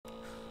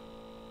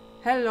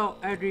Hello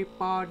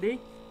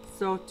everybody,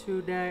 so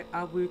today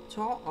I will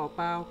talk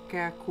about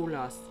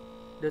calculus.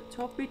 The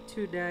topic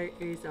today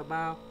is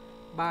about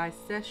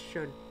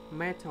bisection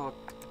method.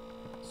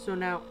 So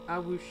now I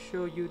will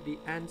show you the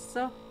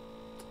answer.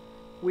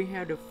 We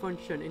have the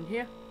function in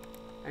here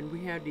and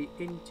we have the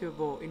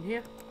interval in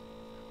here.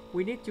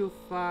 We need to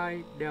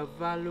find the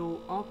value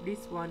of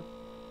this one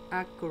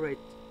accurate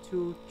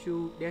to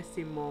 2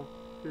 decimal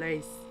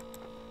place.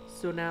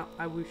 So now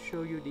I will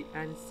show you the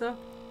answer.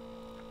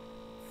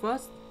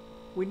 First,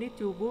 we need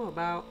to know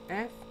about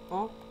f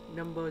of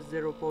number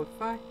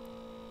 0.5,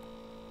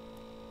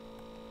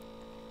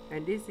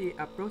 and this is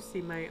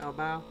approximate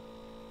about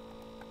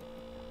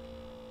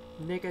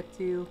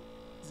negative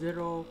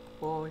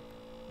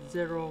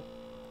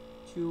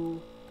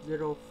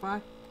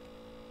 0.0205,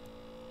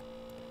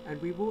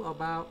 and we know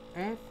about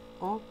f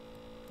of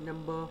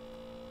number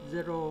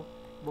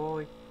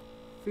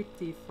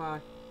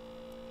 0.55.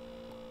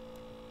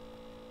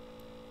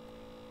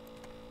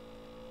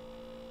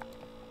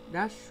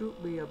 That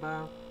should be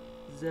about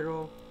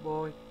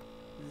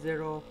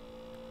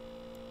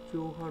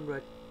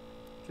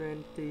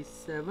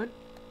 0.0227.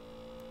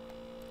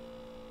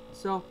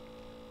 So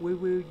we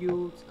will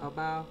use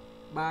about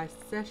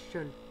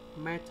bisection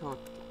method.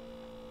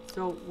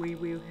 So we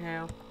will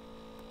have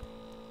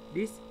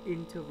this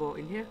interval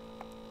in here.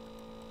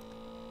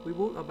 We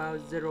put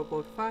about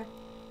 0.5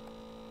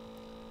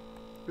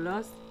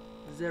 plus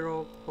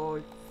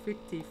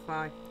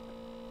 0.55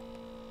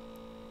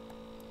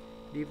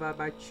 divided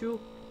by 2,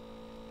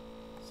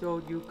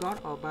 so you got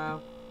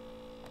about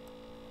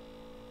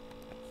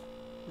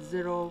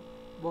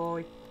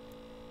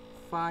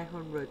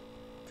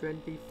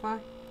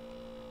 0.525.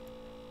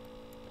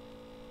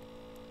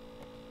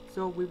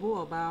 So we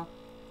put about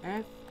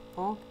f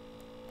of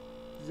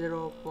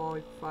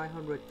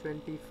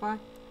 0.525,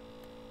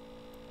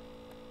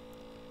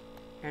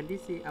 and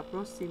this is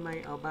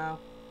approximate about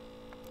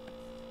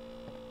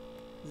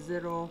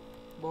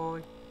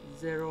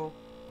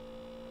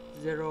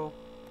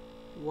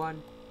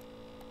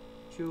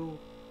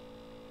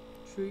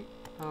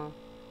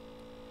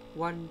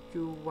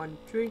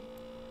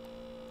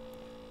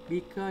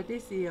because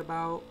this is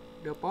about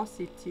the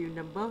positive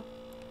number,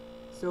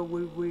 so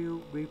we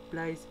will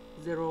replace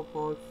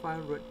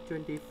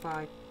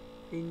 0.525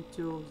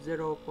 into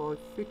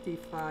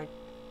 0.55,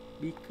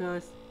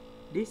 because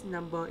this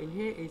number in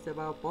here is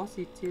about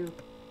positive,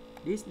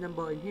 this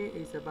number in here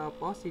is about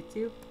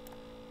positive.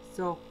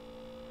 So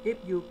if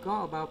you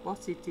got about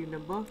positive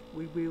number,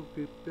 we will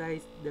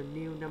replace the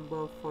new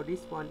number for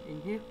this one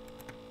in here.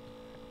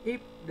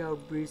 If the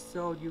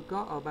result you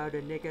got about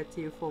the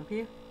negative from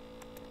here,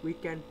 we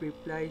can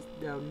replace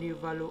the new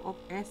value of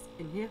s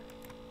in here.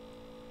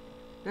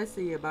 Let's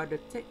see about the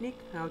technique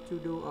how to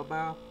do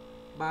about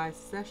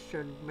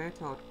bisection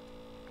method.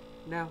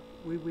 Now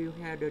we will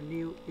have the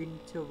new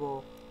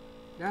interval.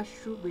 That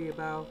should be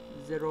about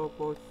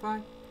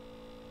 0.5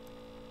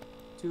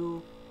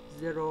 to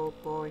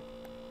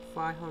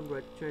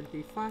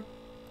 0.525.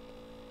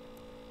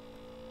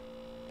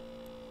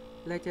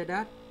 Later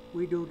that,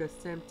 we do the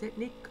same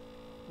technique.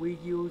 We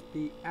use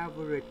the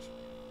average,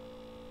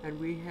 and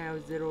we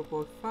have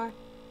 0.5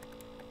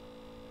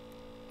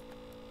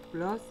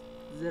 plus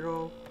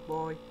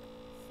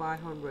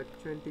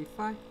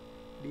 0.525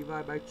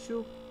 divided by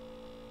 2,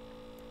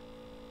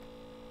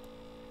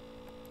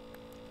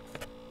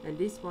 and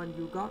this one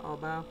you got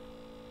about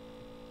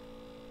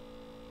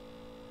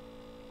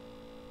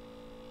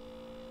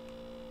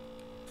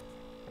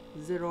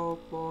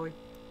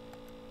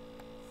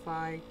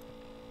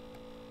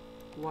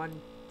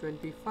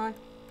 0.5125.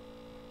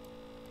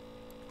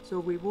 So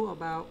we put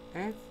about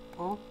f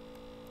of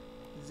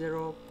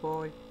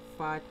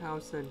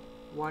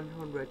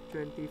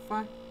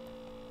 0.5125,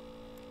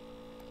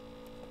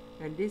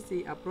 and this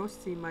is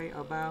approximate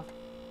about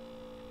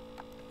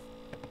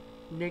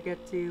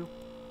negative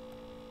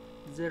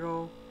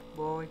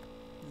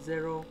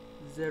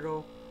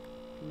 0.00962.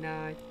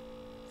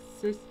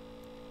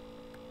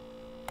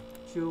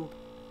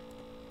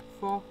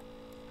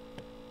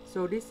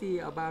 So this is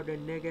about the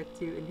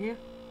negative in here.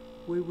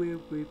 We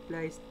will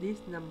replace this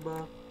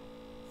number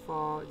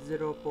for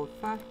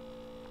 0.5,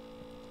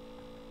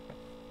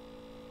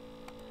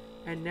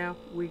 and now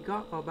we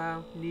got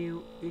about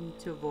new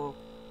interval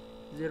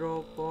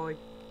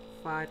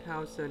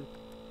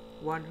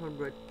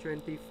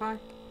 0.5125,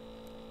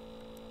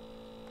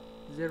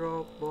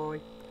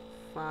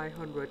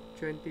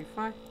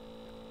 0.525.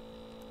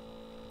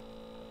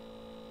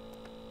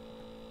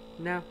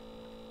 Now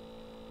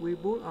we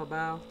put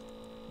about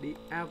the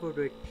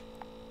average.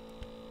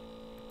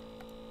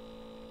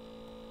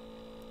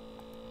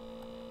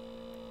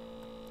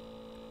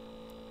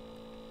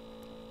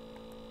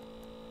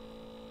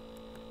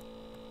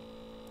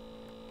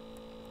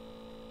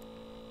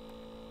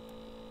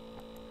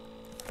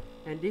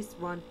 And this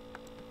one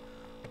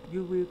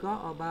you will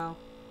got about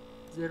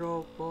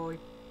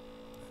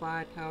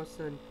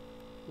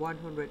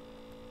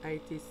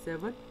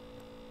 0.5187,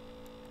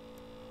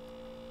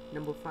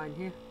 number 5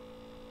 here.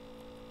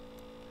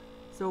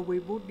 So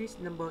we put this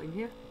number in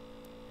here.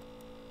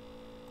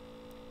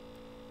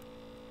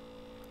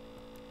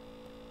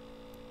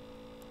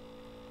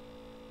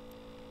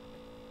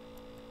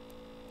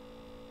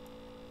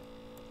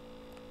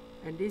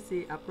 And this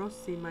is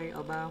approximate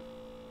about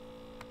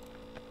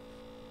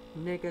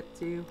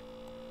negative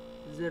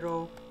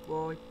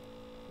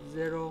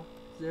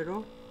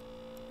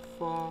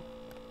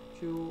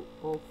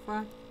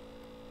 0.004205.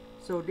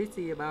 So this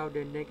is about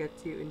the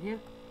negative in here.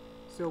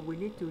 So we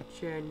need to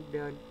change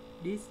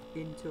this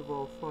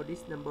interval for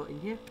this number in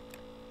here.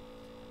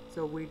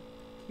 So we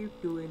keep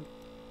doing.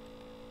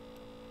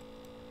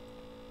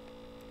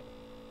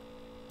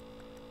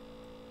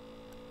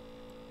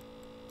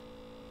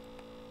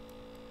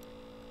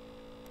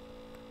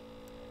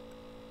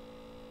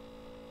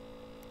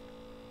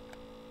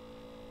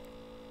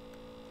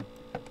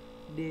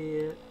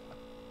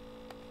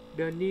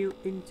 The new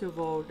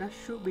interval that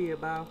should be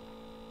about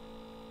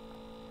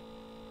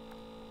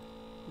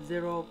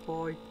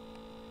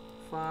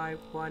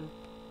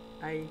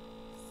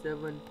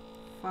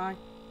 0.51875,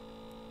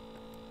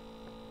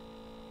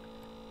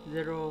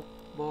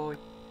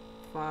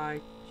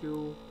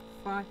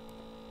 0.525,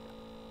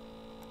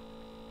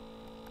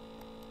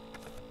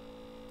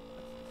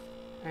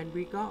 and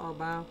we got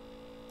about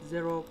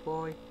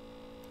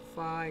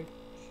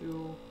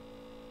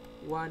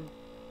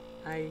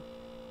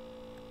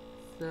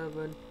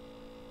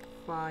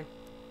 0.52185.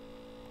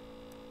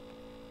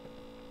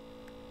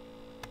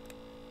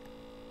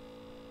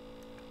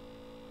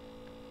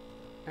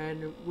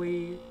 And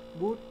we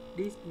put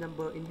this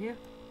number in here.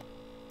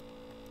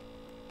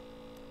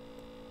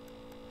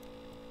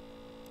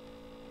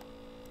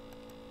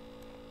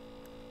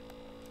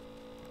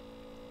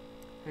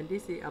 And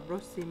this is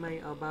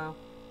approximate about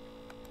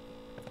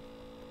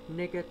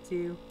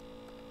negative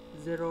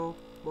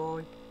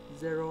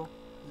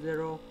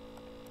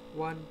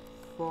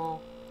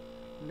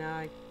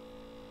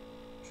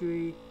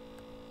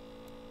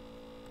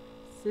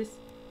 0.0014936.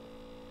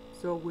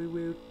 So we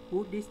will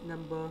put this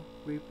number,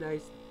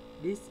 replace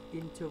this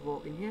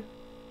interval in here.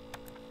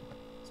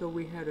 So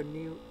we have a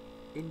new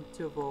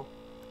interval.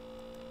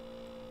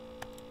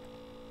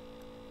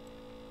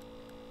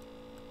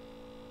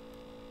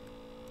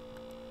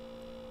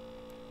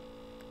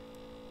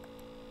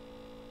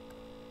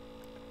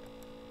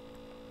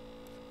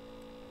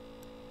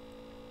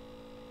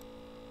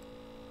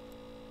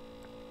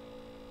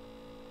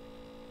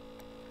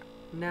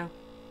 Now,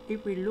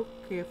 if we look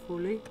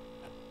carefully,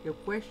 the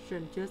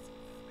question just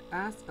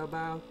asks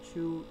about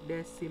 2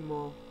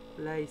 decimal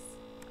place.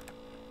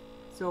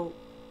 So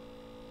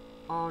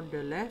on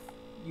the left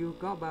you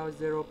got about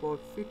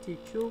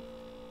 0.52,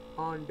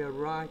 on the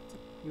right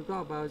you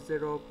got about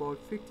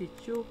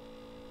 0.52.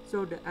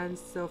 So the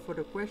answer for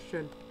the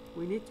question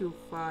we need to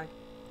find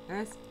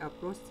s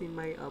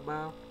approximate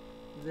about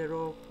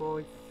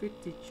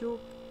 0.52,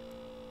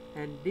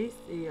 and this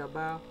is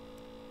about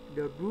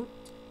the root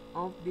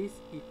of this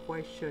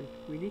equation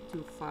we need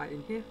to find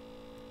in here.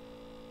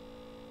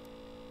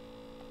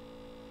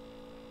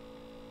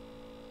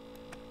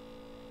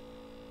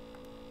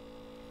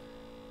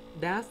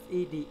 That's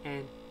the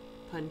end.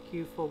 Thank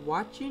you for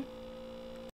watching.